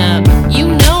giving up. You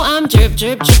know I'm drip,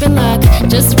 drip, dripping luck.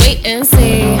 Just wait and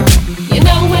see. You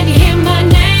know when you hear my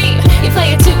name, you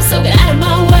play it too, so get out of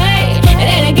my way. It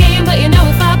ain't a game, but you know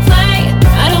if I play,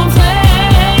 I don't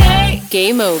play.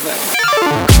 Game over.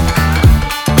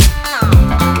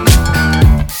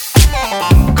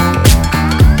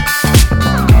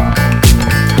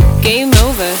 Game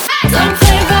over. Don't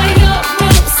play by your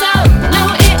rules, so no,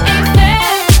 it ain't fair.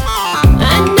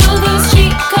 I know those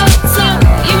cheat codes, so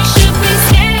you should be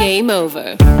scared. Game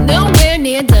over. Nowhere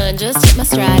near done, just hit my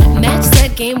stride. Match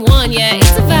set, game one, yeah,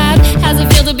 it's a vibe. How's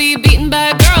it feel to be beaten by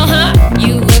a girl, huh?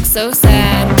 You look so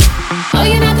sad. Oh,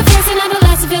 you're not the first and not the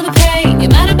last to feel the pain. You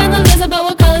might have been the loser, but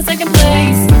we'll call it second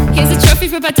place. Here's a trophy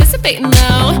for participating,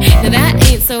 though. Now that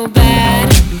ain't so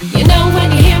bad. You know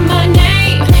when you hear my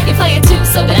name, you play it too,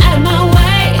 so get out of my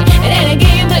way. It ain't a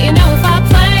game, but you know if I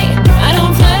play, I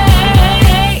don't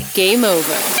play. Game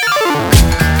over.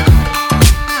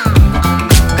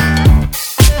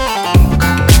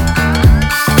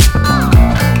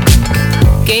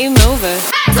 Game over.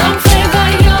 Don't play by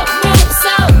your rules,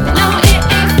 so no, it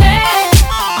ain't fair.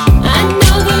 I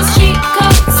know those cheat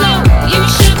codes, so you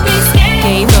should be scared.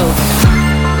 Game over.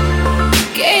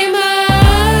 Game over.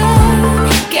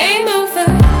 Game over.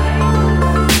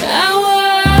 I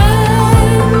want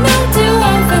no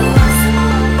do-overs.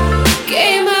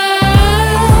 Game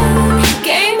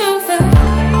over.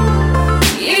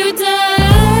 You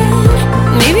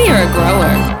done. Maybe you're a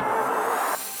grower.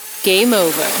 Game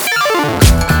over.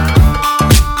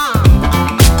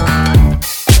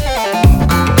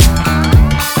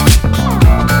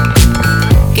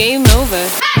 Game over.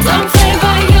 Don't play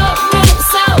by your rules,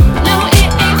 so no,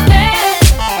 it ain't fair.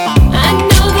 I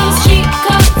know those cheat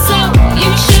codes, so you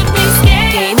should be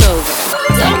scared. Game over.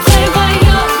 Don't play by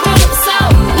your rules, so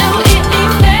no, it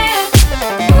ain't fair.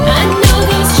 I know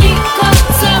those cheat codes,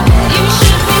 so you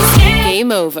should be scared.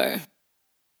 Game over.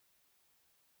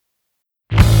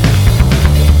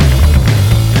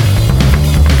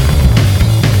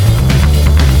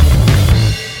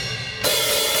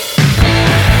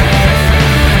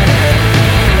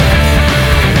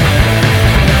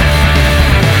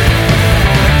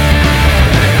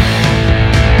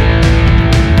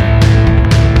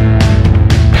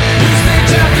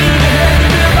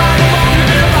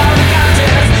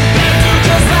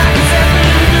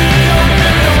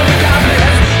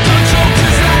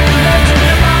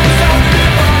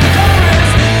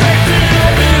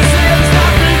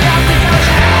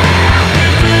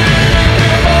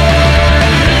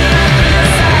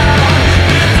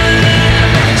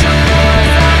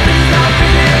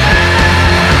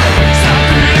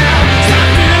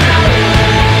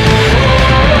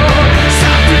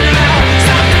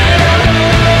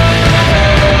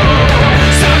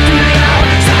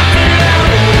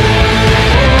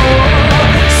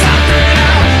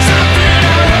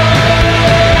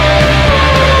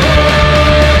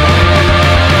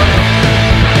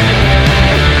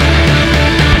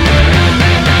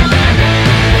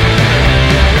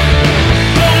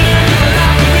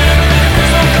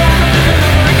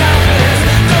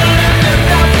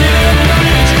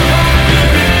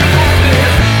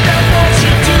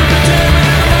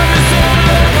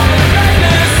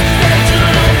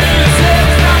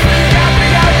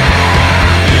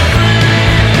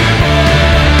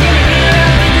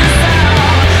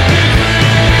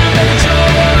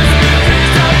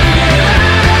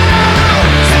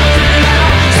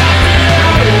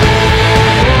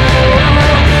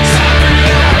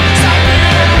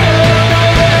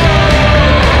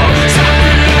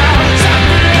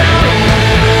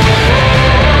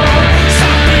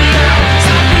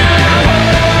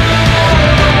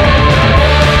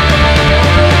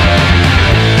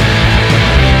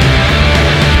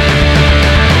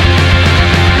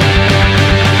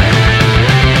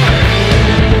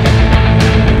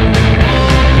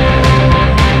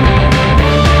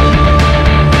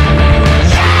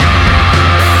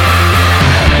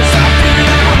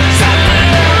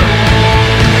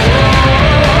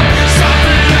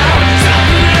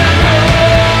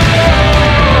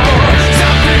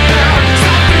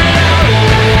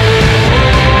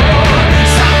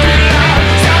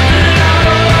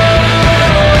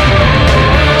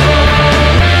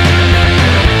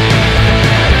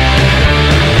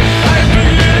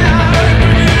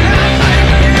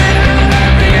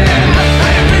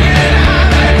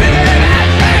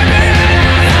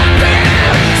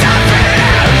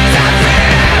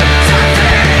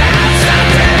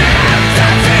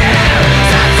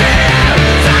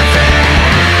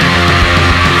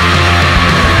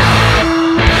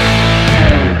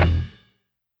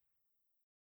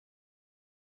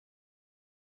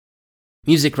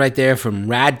 Music right there from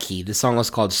Radkey. The song was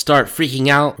called Start Freaking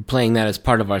Out. We're playing that as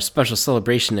part of our special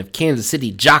celebration of Kansas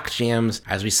City Jock Jams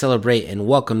as we celebrate and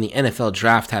welcome the NFL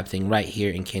Draft happening right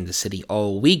here in Kansas City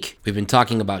all week. We've been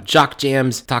talking about Jock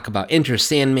Jams, talk about Enter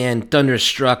Sandman,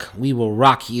 Thunderstruck, We Will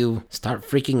Rock You, Start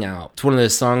Freaking Out. It's one of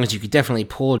those songs you could definitely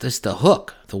pull just the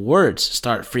hook. The words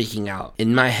start freaking out.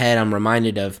 In my head, I'm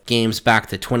reminded of games back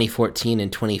to 2014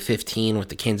 and 2015 with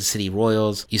the Kansas City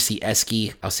Royals. You see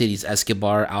Alcides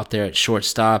Escobar out there at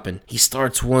shortstop, and he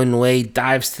starts one way,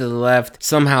 dives to the left.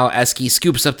 Somehow Esky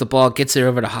scoops up the ball, gets it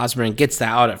over to Hosmer, and gets that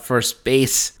out at first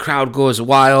base. Crowd goes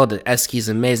wild at Esky's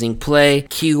amazing play.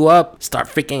 Cue up, start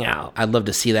freaking out. I'd love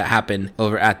to see that happen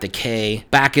over at the K.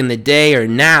 Back in the day or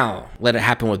now, let it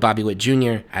happen with Bobby Witt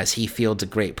Jr. as he fields a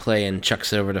great play and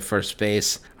chucks it over to first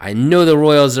base. I know the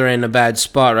Royals are in a bad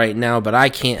spot right now, but I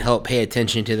can't help pay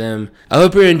attention to them. I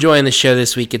hope you're enjoying the show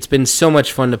this week. It's been so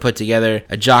much fun to put together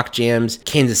a Jock Jams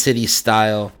Kansas City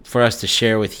style for us to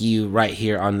share with you right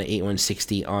here on the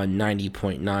 8160 on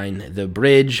 90.9 The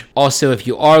Bridge. Also, if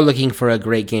you are looking for a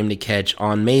great game to catch,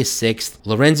 on May 6th,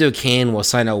 Lorenzo Cain will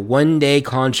sign a one-day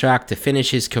contract to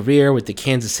finish his career with the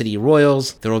Kansas City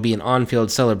Royals. There will be an on-field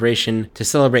celebration to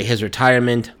celebrate his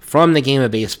retirement from the game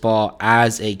of baseball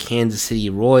as a Kansas City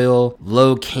Royal.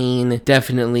 Lo Cain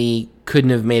definitely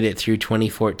couldn't have made it through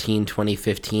 2014,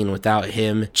 2015 without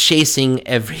him chasing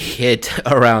every hit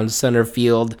around center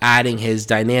field, adding his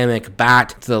dynamic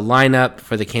bat to the lineup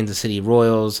for the Kansas City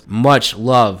Royals. Much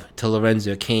love to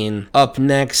Lorenzo Cain. Up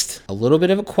next, a little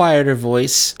bit of a quieter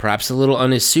voice, perhaps a little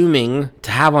unassuming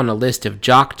to have on a list of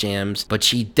Jock Jams, but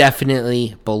she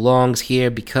definitely belongs here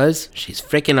because she's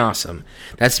freaking awesome.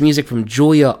 That's music from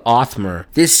Julia Othmer.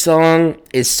 This song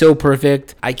is so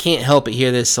perfect. I can't help but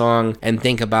hear this song and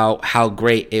think about how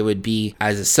great it would be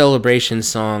as a celebration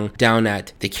song down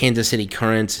at the Kansas City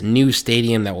Current's new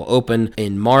stadium that will open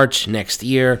in March next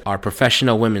year. Our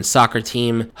professional women's soccer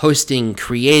team hosting,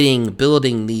 creating,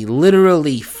 building the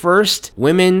literally first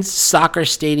women's soccer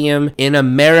stadium in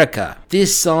America.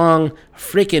 This song,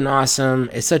 freaking awesome.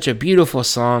 It's such a beautiful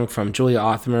song from Julia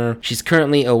Othmer. She's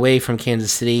currently away from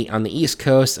Kansas City on the East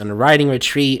Coast on a riding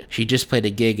retreat. She just played a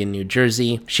gig in New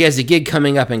Jersey. She has a gig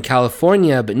coming up in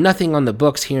California, but nothing on the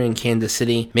books here in Kansas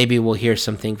City. Maybe we'll hear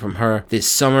something from her this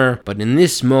summer, but in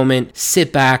this moment,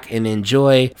 sit back and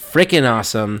enjoy freaking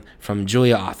awesome from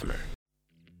Julia Othmer.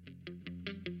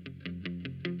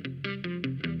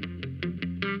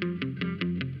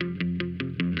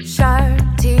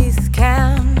 Sharp teeth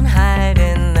can hide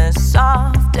in the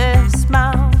softest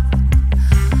mouth.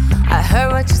 I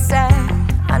heard what you said,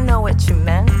 I know what you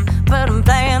meant, but I'm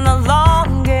playing the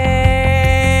long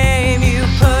game. You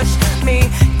push me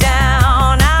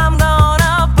down, I'm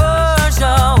gonna push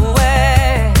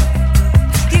away.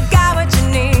 You got what you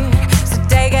need, so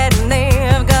take it and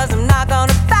leave, 'cause I'm not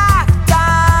gonna back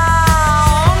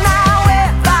down. Now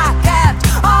if I kept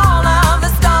all of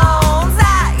the stones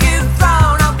that you've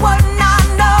thrown, I would not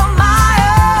know my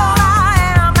own. I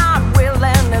am not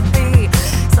willing to be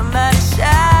somebody's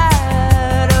shadow.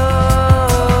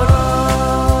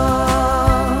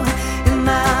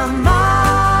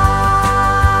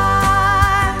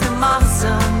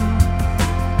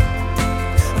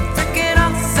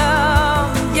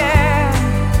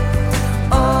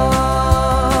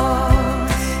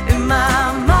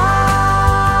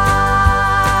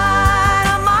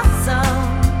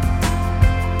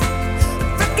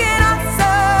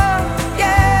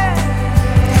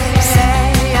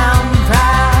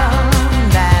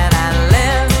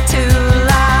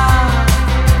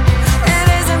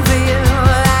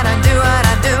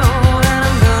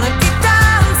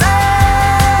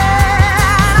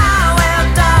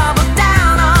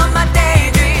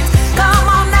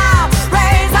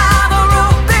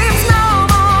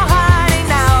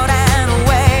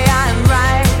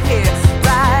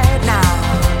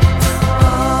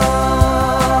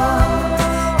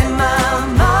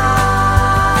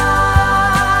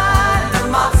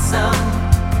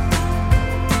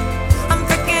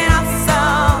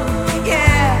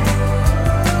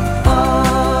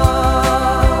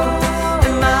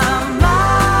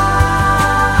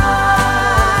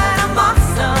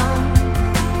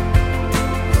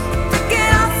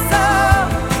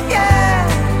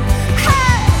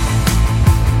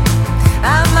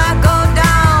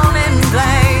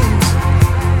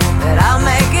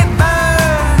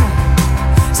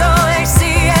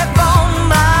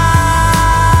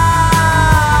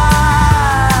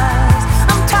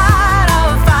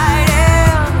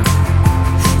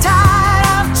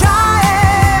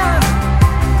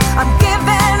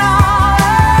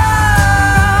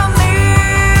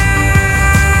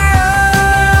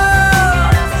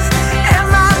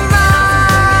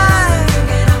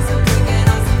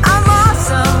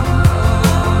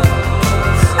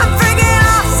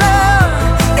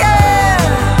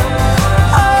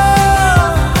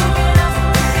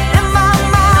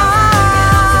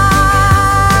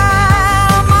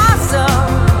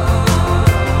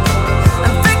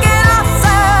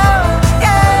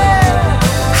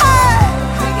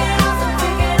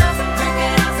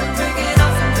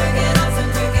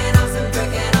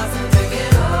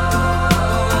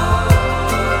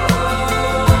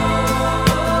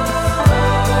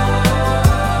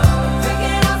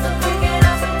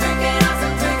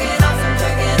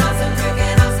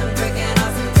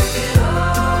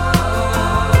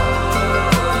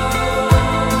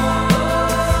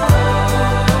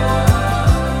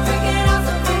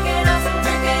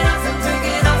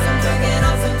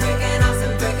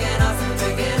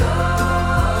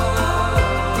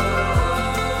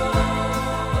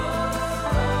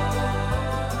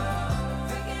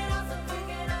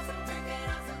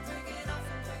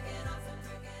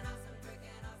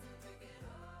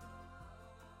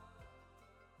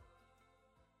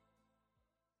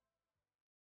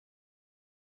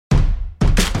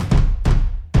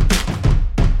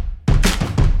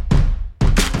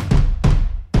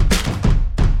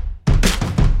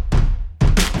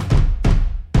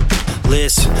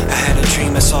 Listen, I had a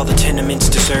dream, I saw the tenements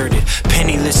deserted,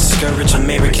 penniless, discouraged,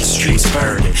 American streets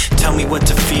burning. Tell me what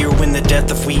to fear when the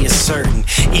death of we is certain.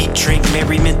 Eat, drink,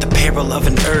 merriment, the peril of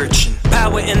an urchin.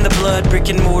 Power in the blood, brick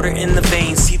and mortar in the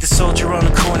veins. See the soldier on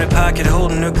the corner pocket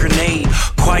holding a grenade.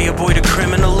 Choir boy the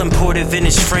criminal, imported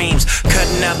vintage frames.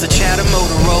 Cutting out the chatter,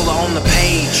 Motorola on the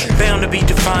page. Bound to be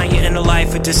defiant in a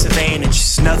life of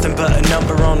disadvantages. Nothing but a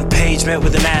number on the page met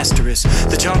with an asterisk.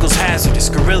 The jungle's hazardous,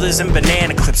 gorillas and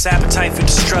banana clips. Appetite for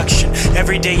destruction,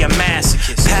 every day a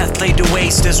masochist. Path laid to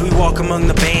waste as we walk among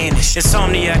the banished.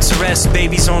 Insomniacs arrest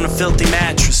babies on a filthy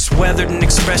mattress. Weathered and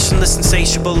expressionless,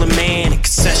 insatiable and manic.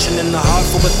 Concession in the heart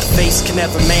for what the face can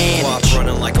never manage. Walk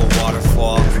running like a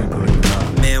waterfall.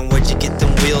 Man, where'd you get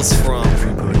them wheels from?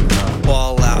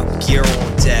 Ball out, gear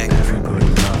on deck.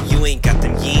 You ain't got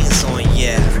them yeans on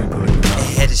yet.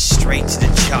 And headed straight to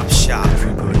the chop shop.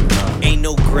 Ain't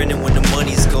no grinning when the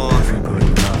money's gone.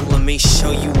 Let me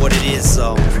show you what it is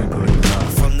though.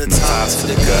 From the top to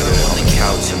the gutter, on the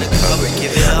couch in the cupboard,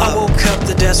 give it up. I woke up,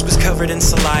 the desk was covered in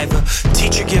saliva.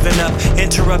 Teacher giving up,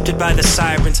 interrupted by the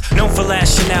sirens. Known for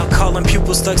lashing out, calling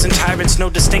pupils thugs and tyrants. No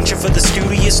distinction for the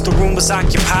studious, the room was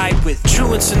occupied with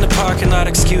truants in the parking lot,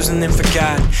 excusing them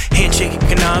forgotten. Handshake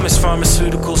economics,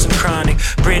 pharmaceuticals and chronic.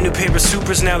 Brand new paper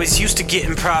supers, now he's used to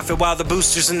getting profit. While the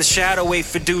boosters in the shadow wait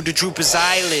for dude to droop his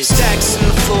eyelids. Stacks in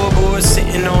the floorboards,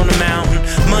 sitting on a mountain.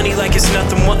 Money like it's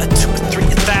nothing, what, a 2 or 3,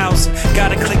 1,000.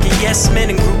 Got a clique of yes men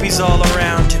and groupies all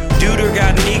around him. Duder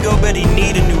got an ego, but he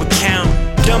need a new account.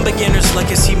 Dumb beginners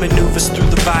like as he maneuvers through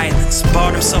the violence.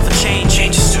 Bought himself a chain,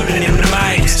 changed his pseudonym to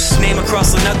Midas. Name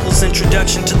across the knuckles,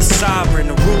 introduction to the sovereign.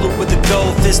 A ruler with a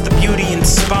gold fist, the beauty and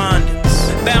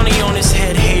despondence. Bounty on his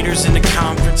head, haters in the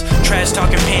conference. Trash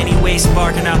talking panty waist,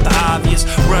 barking out the obvious.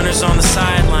 Runners on the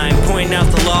sideline, pointing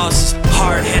out the losses.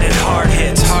 Hard-headed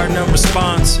hardheads, hard and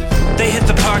unresponsive. They hit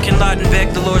the parking lot and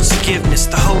begged the Lord's forgiveness.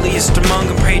 The holiest among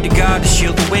them prayed to God to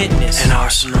shield the witness. An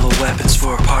arsenal of weapons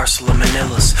for a parcel of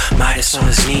manillas. Midas on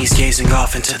his knees, gazing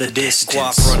off into the distance.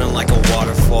 Guap running like a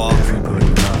waterfall.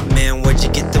 Man, where'd you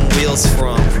get them wheels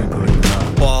from?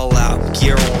 Ball out,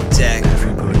 gear on deck.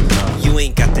 You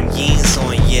ain't got them yeans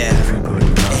on yet.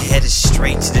 And headed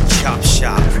straight to the chop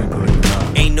shop.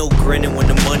 Ain't no grinning when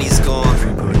the money's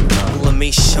gone. Let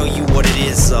me show you what it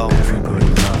is though.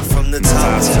 From the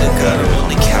top to the gutter, on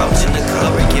the couch in the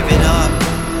cupboard, give it up.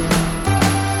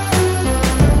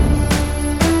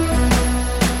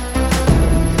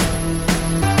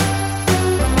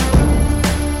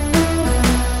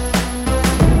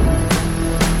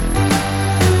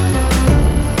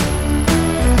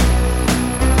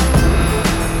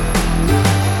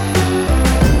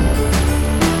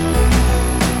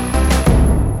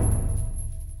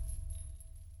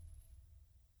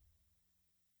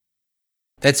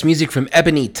 That's music from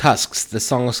Ebony Tusks. The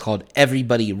song is called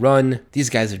Everybody Run.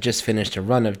 These guys have just finished a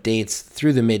run of dates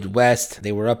through the Midwest.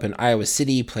 They were up in Iowa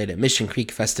City, played at Mission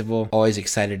Creek Festival. Always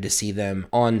excited to see them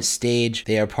on stage.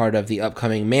 They are part of the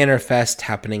upcoming Manor Fest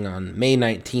happening on May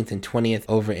 19th and 20th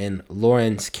over in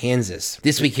Lawrence, Kansas.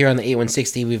 This week here on the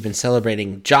 8160, we've been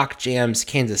celebrating Jock Jams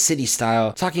Kansas City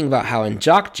style, talking about how in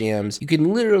Jock Jams, you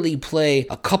can literally play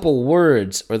a couple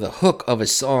words or the hook of a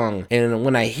song. And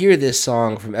when I hear this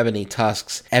song from Ebony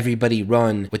Tusks, Everybody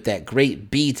Run, with that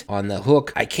great beat on the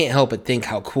hook, I can't help but think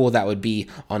how cool that would be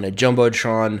on a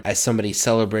Jumbotron as somebody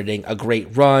celebrating a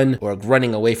great run or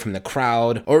running away from the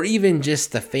crowd, or even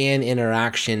just the fan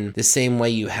interaction the same way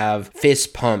you have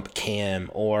fist pump cam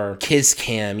or kiss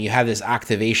cam. You have this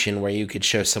activation where you could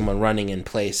show someone running in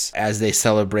place as they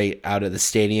celebrate out of the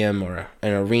stadium or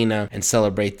an arena and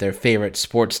celebrate their favorite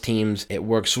sports teams. It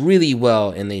works really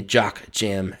well in the Jock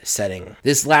Jam setting.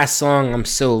 This last song, I'm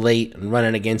so late and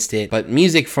running against it, but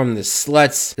music from the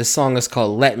Sluts. The song is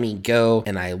called Let Me Go,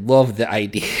 and I love the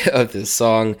idea of this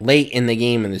song. Late in the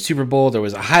game in the Super Bowl, there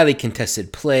was a highly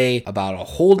contested play about a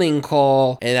holding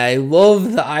call, and I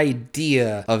love the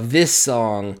idea of this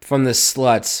song from the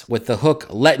Sluts with the hook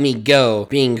Let Me Go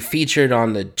being featured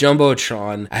on the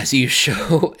Jumbotron as you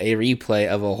show a replay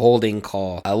of a holding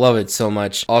call. I love it so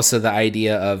much. Also the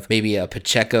idea of maybe a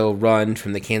Pacheco run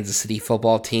from the Kansas City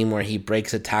football team where he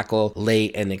breaks a tackle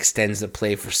late and extends the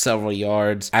play for several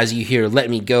yards, as you hear Let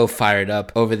Me Go fired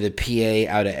up over the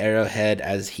PA out of Arrowhead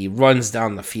as he runs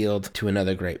down the field to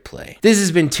another great play. This has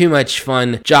been too much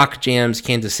fun. Jock Jams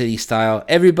Kansas City style.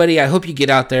 Everybody, I hope you get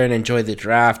out there and enjoy the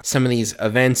draft, some of these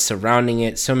events surrounding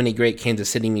it, so many great Kansas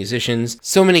City musicians,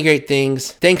 so many great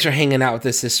things. Thanks for hanging out with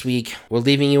us this week. We're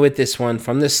leaving you with this one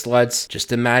from the Sluts.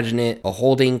 Just imagine it, a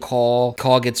holding call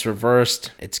gets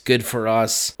reversed, it's good for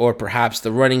us, or perhaps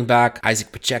the running back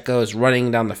Isaac Pacheco is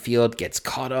running down the field, gets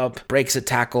caught up, breaks a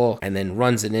tackle, and then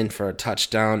runs it in for a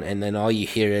touchdown. And then all you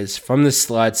hear is, from the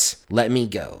Sluts, "Let me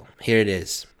go." Here it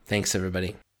is. Thanks,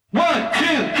 everybody. 1,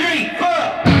 2, 3.